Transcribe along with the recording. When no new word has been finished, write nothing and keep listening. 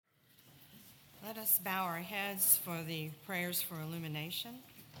Let us bow our heads for the prayers for illumination.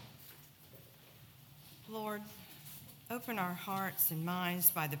 Lord, open our hearts and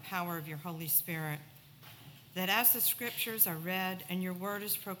minds by the power of your Holy Spirit, that as the scriptures are read and your word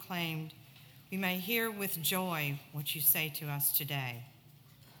is proclaimed, we may hear with joy what you say to us today.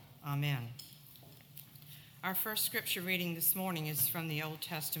 Amen. Our first scripture reading this morning is from the Old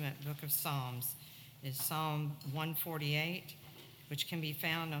Testament book of Psalms. It is Psalm 148, which can be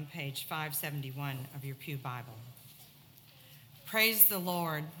found on page 571 of your Pew Bible. Praise the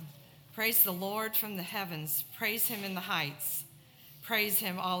Lord. Praise the Lord from the heavens. Praise him in the heights. Praise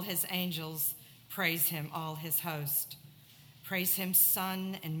him, all his angels. Praise him, all his host. Praise him,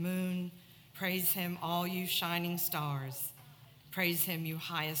 sun and moon. Praise him, all you shining stars. Praise him, you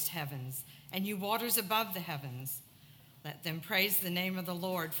highest heavens, and you waters above the heavens. Let them praise the name of the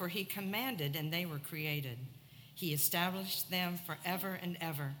Lord, for he commanded and they were created. He established them forever and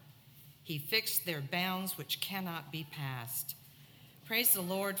ever. He fixed their bounds which cannot be passed. Praise the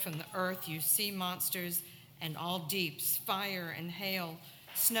Lord from the earth, you sea monsters and all deeps, fire and hail,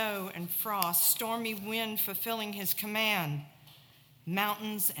 snow and frost, stormy wind fulfilling his command,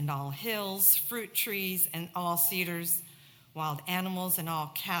 mountains and all hills, fruit trees and all cedars, wild animals and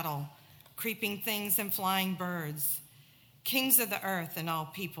all cattle, creeping things and flying birds, kings of the earth and all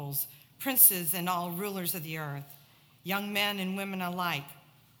peoples, princes and all rulers of the earth, young men and women alike,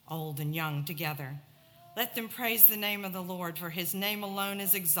 old and young together. Let them praise the name of the Lord, for his name alone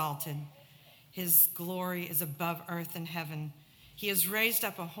is exalted. His glory is above earth and heaven. He has raised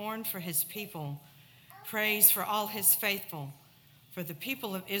up a horn for his people, praise for all his faithful, for the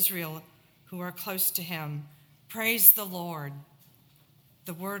people of Israel who are close to him. Praise the Lord.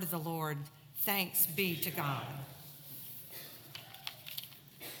 The word of the Lord. Thanks be to God.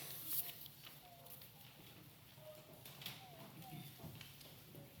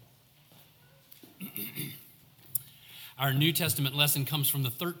 Our New Testament lesson comes from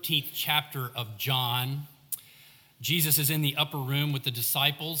the 13th chapter of John. Jesus is in the upper room with the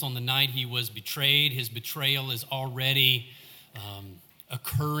disciples on the night he was betrayed. His betrayal is already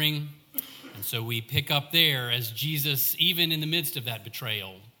occurring. And so we pick up there as Jesus, even in the midst of that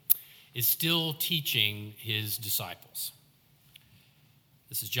betrayal, is still teaching his disciples.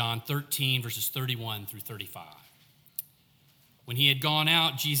 This is John 13, verses 31 through 35. When he had gone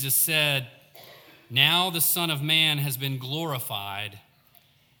out, Jesus said, "Now the Son of Man has been glorified,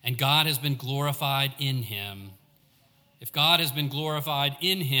 and God has been glorified in him. If God has been glorified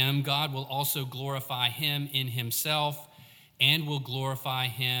in him, God will also glorify him in himself and will glorify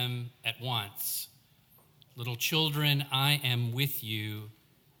him at once. Little children, I am with you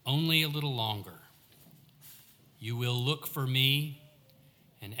only a little longer. You will look for me,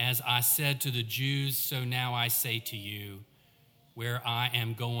 and as I said to the Jews, so now I say to you, where I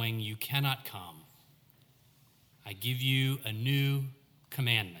am going, you cannot come. I give you a new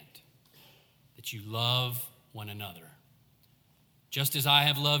commandment, that you love one another. Just as I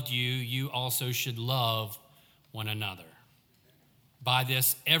have loved you, you also should love one another. By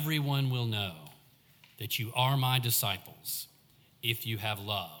this, everyone will know that you are my disciples, if you have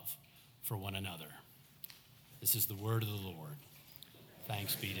love for one another." This is the word of the Lord.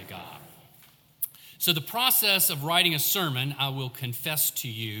 Thanks be to God. So the process of writing a sermon, I will confess to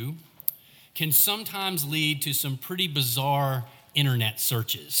you, can sometimes lead to some pretty bizarre internet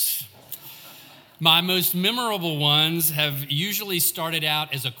searches. My most memorable ones have usually started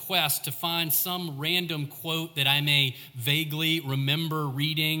out as a quest to find some random quote that I may vaguely remember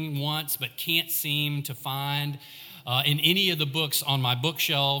reading once but can't seem to find in any of the books on my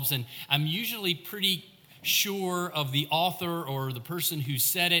bookshelves. And I'm usually pretty sure of the author or the person who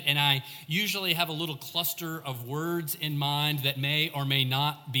said it, and I usually have a little cluster of words in mind that may or may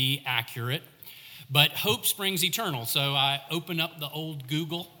not be accurate. But hope springs eternal, so I open up the old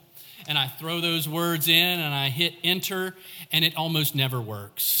Google and I throw those words in and I hit enter, and it almost never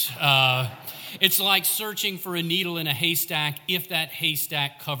works. It's like searching for a needle in a haystack if that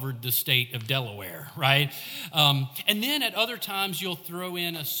haystack covered the state of Delaware, right? And then at other times you'll throw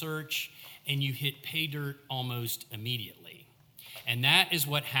in a search and you hit pay dirt almost immediately. And that is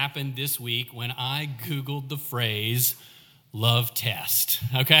what happened this week when I Googled the phrase love test,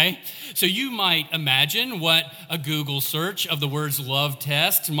 okay? So you might imagine what a Google search of the words love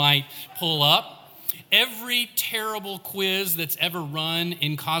test might pull up. Every terrible quiz that's ever run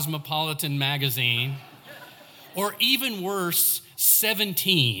in Cosmopolitan magazine, or even worse,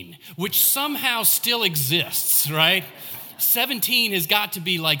 17, which somehow still exists, right? 17 has got to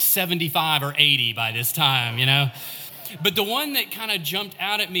be like 75 or 80 by this time, you know? But the one that kind of jumped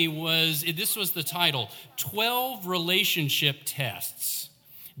out at me was, this was the title, 12 Relationship Tests.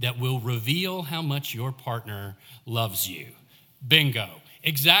 that will reveal how much your partner loves you. Bingo.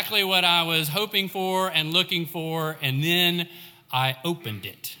 Exactly what I was hoping for and looking for, and then I opened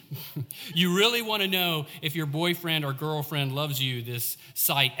it. You really want to know if your boyfriend or girlfriend loves you, this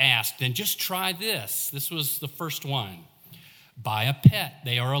site asked, then just try this. This was the first one. Buy a pet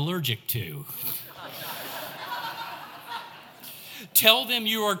they are allergic to. Tell them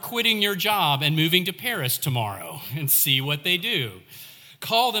you are quitting your job and moving to Paris tomorrow and see what they do.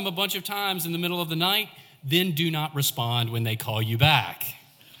 Call them a bunch of times in the middle of the night, then do not respond when they call you back.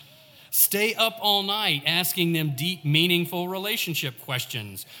 Stay up all night asking them deep, meaningful relationship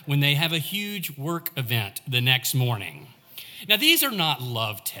questions when they have a huge work event the next morning. Now, these are not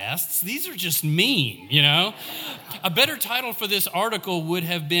love tests. These are just mean, you know? A better title for this article would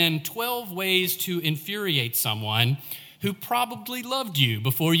have been 12 Ways to Infuriate Someone Who Probably Loved You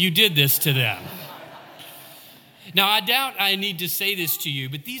Before You Did This to Them. Now, I doubt I need to say this to you,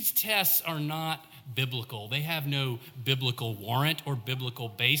 but these tests are not biblical. They have no biblical warrant or biblical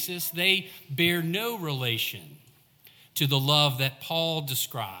basis. They bear no relation to the love that Paul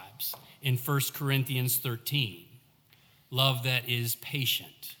describes in 1 Corinthians 13. Love that is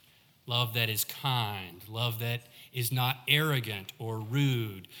patient, love that is kind, love that is not arrogant or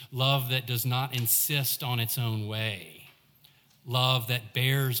rude, love that does not insist on its own way, love that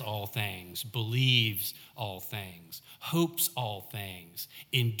bears all things, believes all things, hopes all things,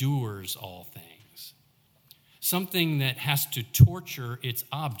 endures all things. Something that has to torture its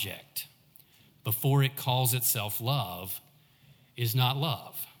object before it calls itself love is not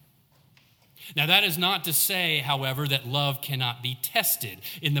love. Now, that is not to say, however, that love cannot be tested.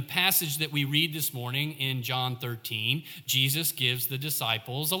 In the passage that we read this morning in John 13, Jesus gives the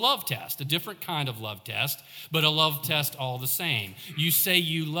disciples a love test, a different kind of love test, but a love test all the same. You say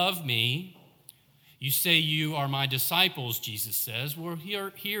you love me. You say you are my disciples, Jesus says. Well,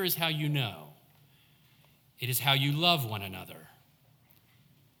 here is how you know. It is how you love one another.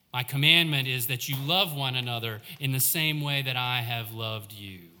 My commandment is that you love one another in the same way that I have loved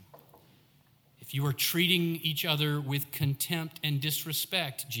you. If you are treating each other with contempt and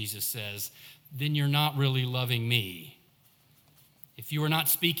disrespect, Jesus says, then you're not really loving me. If you are not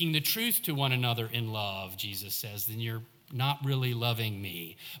speaking the truth to one another in love, Jesus says, then you're not really loving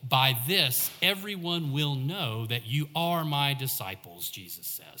me. By this, everyone will know that you are my disciples, Jesus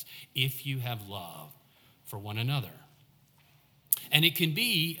says, if you have love for one another. And it can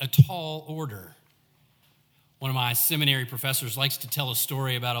be a tall order. One of my seminary professors likes to tell a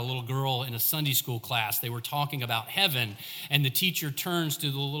story about a little girl in a Sunday school class. They were talking about heaven, and the teacher turns to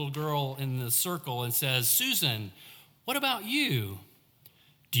the little girl in the circle and says, Susan, what about you?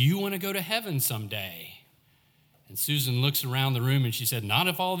 Do you want to go to heaven someday? And Susan looks around the room and she said, not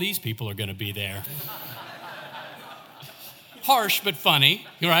if all these people are going to be there. Harsh, but funny,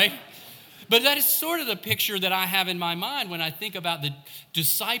 right? But that is sort of the picture that I have in my mind when I think about the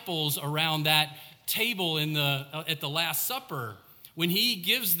disciples around that table at the Last Supper. When he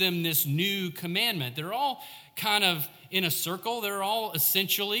gives them this new commandment, they're all kind of in a circle. They're all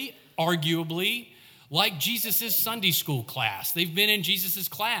essentially, arguably, like Jesus' Sunday school class. They've been in Jesus'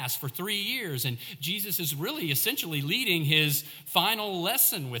 class for 3 years, and Jesus is really essentially leading his final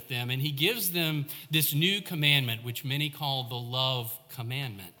lesson with them, and he gives them this new commandment, which many call the love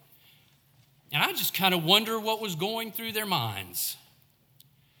commandment. And I just kind of wonder what was going through their minds.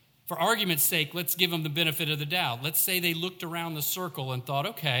 For argument's sake, let's give them the benefit of the doubt. Let's say they looked around the circle and thought,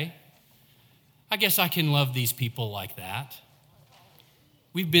 okay, I guess I can love these people like that.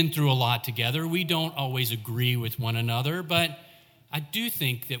 We've been through a lot together. We don't always agree with one another, but I do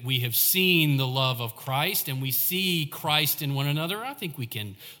think that we have seen the love of Christ and we see Christ in one another. I think we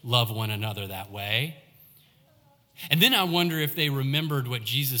can love one another that way. And then I wonder if they remembered what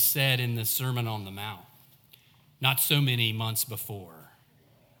Jesus said in the Sermon on the Mount, not so many months before.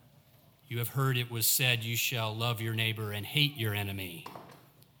 You have heard it was said, you shall love your neighbor and hate your enemy.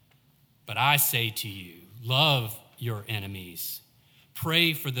 But I say to you, love your enemies.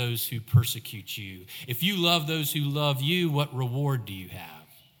 Pray for those who persecute you. If you love those who love you, what reward do you have?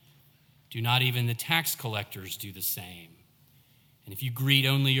 Do not even the tax collectors do the same? And if you greet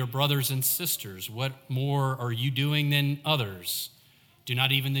only your brothers and sisters, what more are you doing than others? Do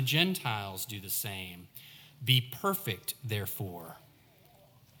not even the Gentiles do the same? Be perfect, therefore,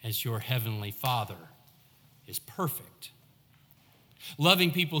 as your heavenly Father is perfect.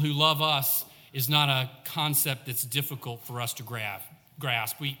 Loving people who love us is not a concept that's difficult for us to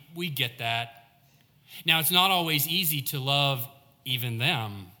grasp. We get that. Now, it's not always easy to love even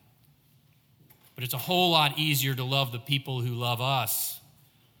them, but it's a whole lot easier to love the people who love us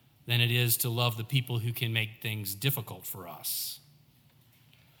than it is to love the people who can make things difficult for us.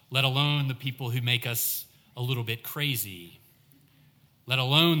 let alone the people who make us a little bit crazy, let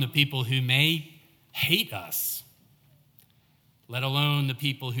alone the people who may hate us, let alone the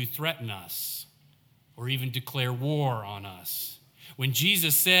people who threaten us or even declare war on us. When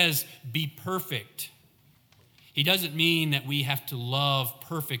Jesus says, be perfect, he doesn't mean that we have to love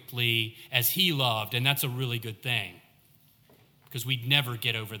perfectly as he loved, and that's a really good thing, because we'd never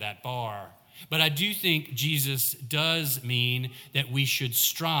get over that bar. But I do think Jesus does mean that we should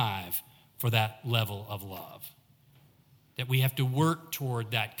strive for that level of love, that we have to work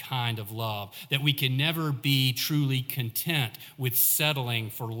toward that kind of love, that we can never be truly content with settling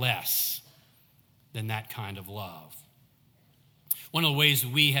for less than that kind of love. One of the ways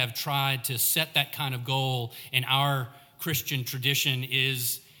we have tried to set that kind of goal in our Christian tradition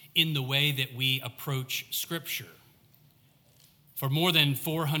is in the way that we approach Scripture. For more than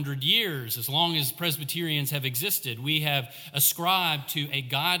 400 years, as long as Presbyterians have existed, we have ascribed to a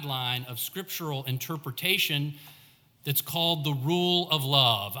guideline of scriptural interpretation that's called the rule of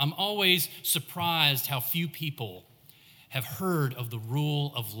love. I'm always surprised how few people have heard of the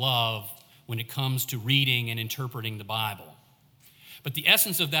rule of love when it comes to reading and interpreting the Bible. But the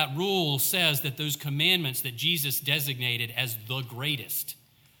essence of that rule says that those commandments that Jesus designated as the greatest,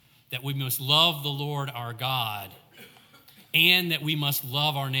 that we must love the Lord our God, and that we must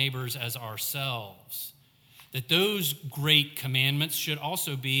love our neighbors as ourselves, that those great commandments should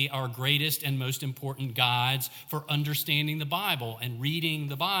also be our greatest and most important guides for understanding the Bible and reading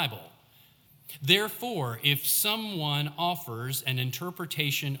the Bible. Therefore, if someone offers an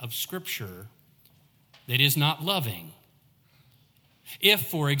interpretation of Scripture that is not loving, if,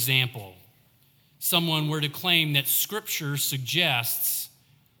 for example, someone were to claim that Scripture suggests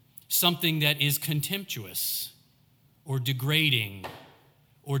something that is contemptuous or degrading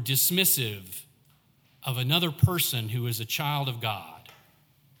or dismissive of another person who is a child of God,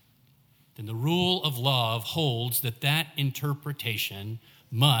 then the rule of love holds that that interpretation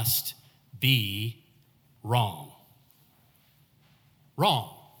must be wrong.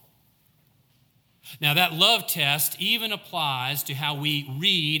 Wrong. Now, that love test even applies to how we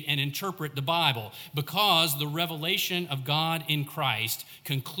read and interpret the Bible, because the revelation of God in Christ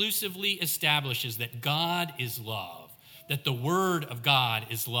conclusively establishes that God is love, that the Word of God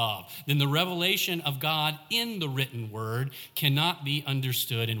is love. Then the revelation of God in the written Word cannot be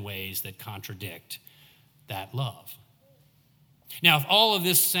understood in ways that contradict that love. Now, if all of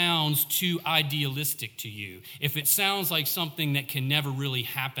this sounds too idealistic to you, if it sounds like something that can never really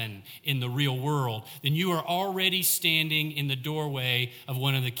happen in the real world, then you are already standing in the doorway of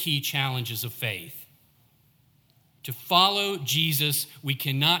one of the key challenges of faith. To follow Jesus, we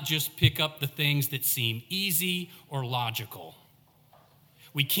cannot just pick up the things that seem easy or logical.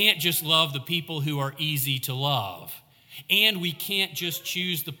 We can't just love the people who are easy to love. And we can't just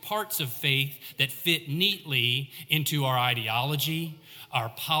choose the parts of faith that fit neatly into our ideology, our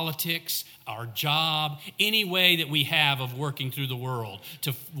politics, our job, any way that we have of working through the world,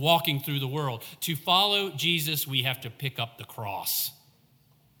 to walking through the world. To follow Jesus, we have to pick up the cross,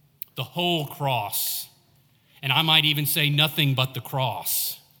 the whole cross. And I might even say nothing but the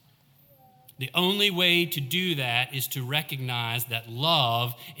cross. The only way to do that is to recognize that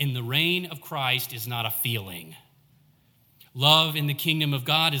love in the reign of Christ is not a feeling. Love in the kingdom of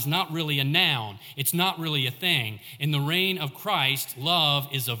God is not really a noun. It's not really a thing. In the reign of Christ, love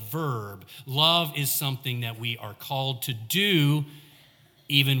is a verb. Love is something that we are called to do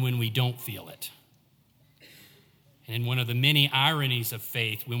even when we don't feel it. And in one of the many ironies of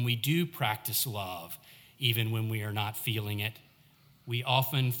faith, when we do practice love, even when we are not feeling it, we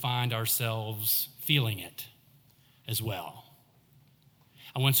often find ourselves feeling it as well.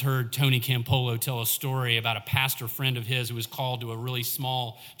 I once heard Tony Campolo tell a story about a pastor friend of his who was called to a really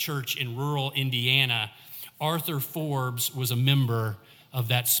small church in rural Indiana. Arthur Forbes was a member of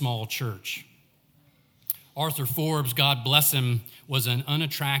that small church. Arthur Forbes, God bless him, was an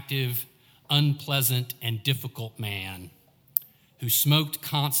unattractive, unpleasant, and difficult man who smoked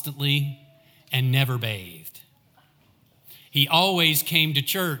constantly and never bathed. He always came to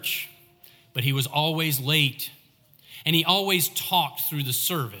church, but he was always late. And he always talked through the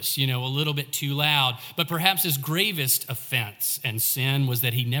service, a little bit too loud. But perhaps his gravest offense and sin was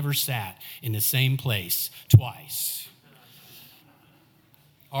that he never sat in the same place twice.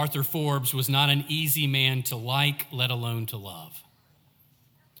 Arthur Forbes was not an easy man to like, let alone to love.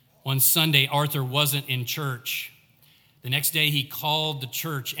 One Sunday, Arthur wasn't in church. The next day, he called the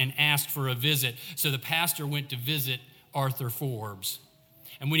church and asked for a visit. So the pastor went to visit Arthur Forbes.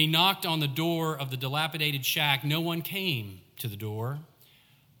 And when he knocked on the door of the dilapidated shack, no one came to the door.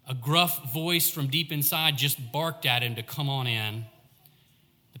 A gruff voice from deep inside just barked at him to come on in.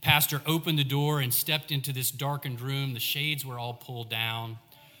 The pastor opened the door and stepped into this darkened room. The shades were all pulled down.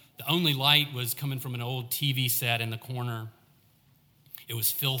 The only light was coming from an old TV set in the corner. It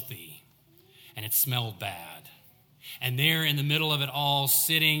was filthy, and it smelled bad. And there in the middle of it all,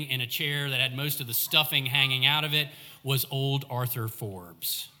 sitting in a chair that had most of the stuffing hanging out of it, was old Arthur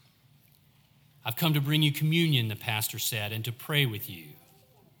Forbes. "I've come to bring you communion," the pastor said, "and to pray with you."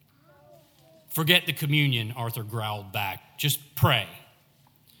 "Forget the communion," Arthur growled back. "Just pray."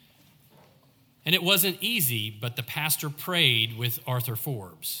 And it wasn't easy, but the pastor prayed with Arthur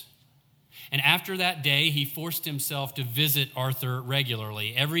Forbes. And after that day, he forced himself to visit Arthur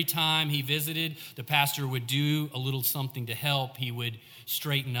regularly. Every time he visited, the pastor would do a little something to help. He would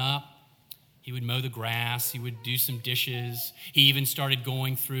straighten up. He would mow the grass. He would do some dishes. He even started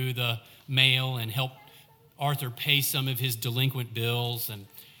going through the mail and helped Arthur pay some of his delinquent bills. And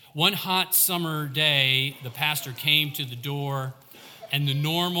one hot summer day, the pastor came to the door, and the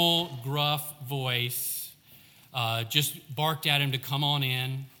normal gruff voice just barked at him to come on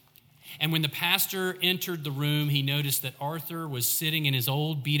in. And when the pastor entered the room, he noticed that Arthur was sitting in his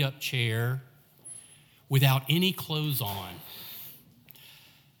old beat-up chair without any clothes on.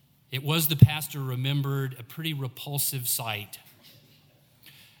 It was, the pastor remembered, a pretty repulsive sight.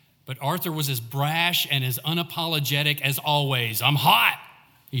 But Arthur was as brash and as unapologetic as always. "I'm hot,"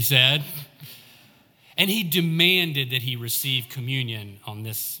 he said. And he demanded that he receive communion on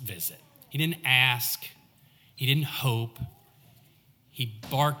this visit. He didn't ask. He didn't hope. He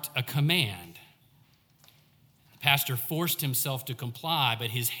barked a command. The pastor forced himself to comply, but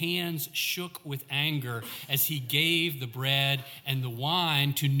his hands shook with anger as he gave the bread and the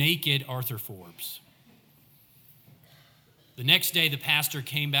wine to naked Arthur Forbes. The next day, the pastor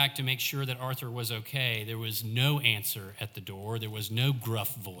came back to make sure that Arthur was okay. There was no answer at the door. There was no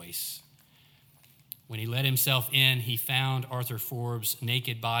gruff voice. When he let himself in, he found Arthur Forbes'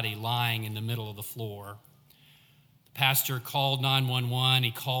 naked body lying in the middle of the floor. The pastor called 911.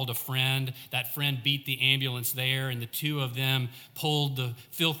 He called a friend. That friend beat the ambulance there, and the two of them pulled the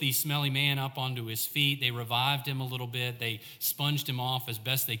filthy, smelly man up onto his feet. They revived him a little bit. They sponged him off as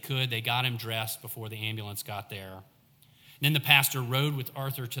best they could. They got him dressed before the ambulance got there. And then the pastor rode with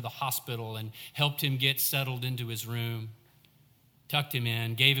Arthur to the hospital and helped him get settled into his room, tucked him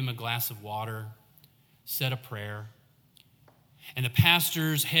in, gave him a glass of water, said a prayer. And the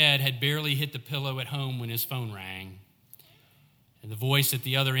pastor's head had barely hit the pillow at home when his phone rang. And the voice at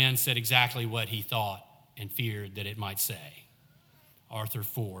the other end said exactly what he thought and feared that it might say. Arthur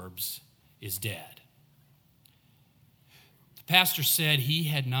Forbes is dead. The pastor said he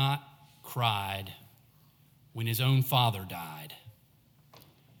had not cried when his own father died.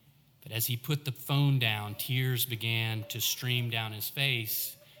 But as he put the phone down, tears began to stream down his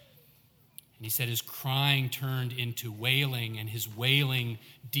face. And he said his crying turned into wailing, and his wailing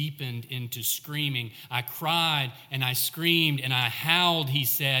deepened into screaming. "I cried and I screamed and I howled," he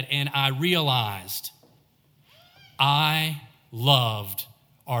said, "and I realized I loved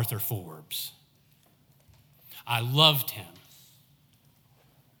Arthur Forbes. I loved him.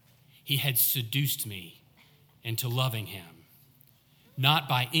 He had seduced me into loving him, not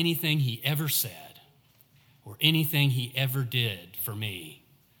by anything he ever said or anything he ever did for me,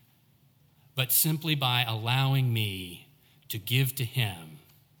 but simply by allowing me to give to him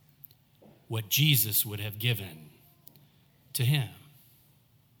what Jesus would have given to him."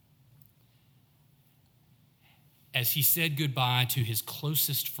 As he said goodbye to his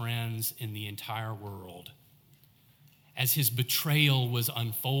closest friends in the entire world, as his betrayal was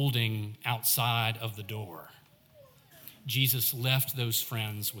unfolding outside of the door, Jesus left those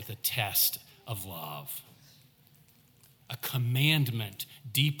friends with a test of love. A commandment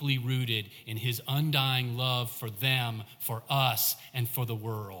deeply rooted in his undying love for them, for us, and for the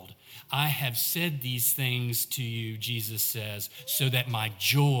world. "I have said these things to you," Jesus says, "so that my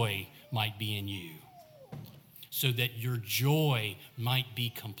joy might be in you, so that your joy might be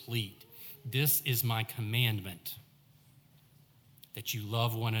complete. This is my commandment, that you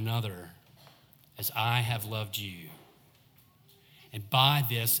love one another as I have loved you. And by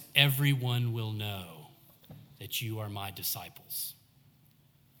this, everyone will know that you are my disciples,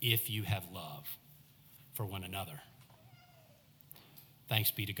 if you have love for one another." Thanks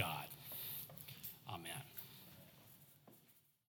be to God. Amen.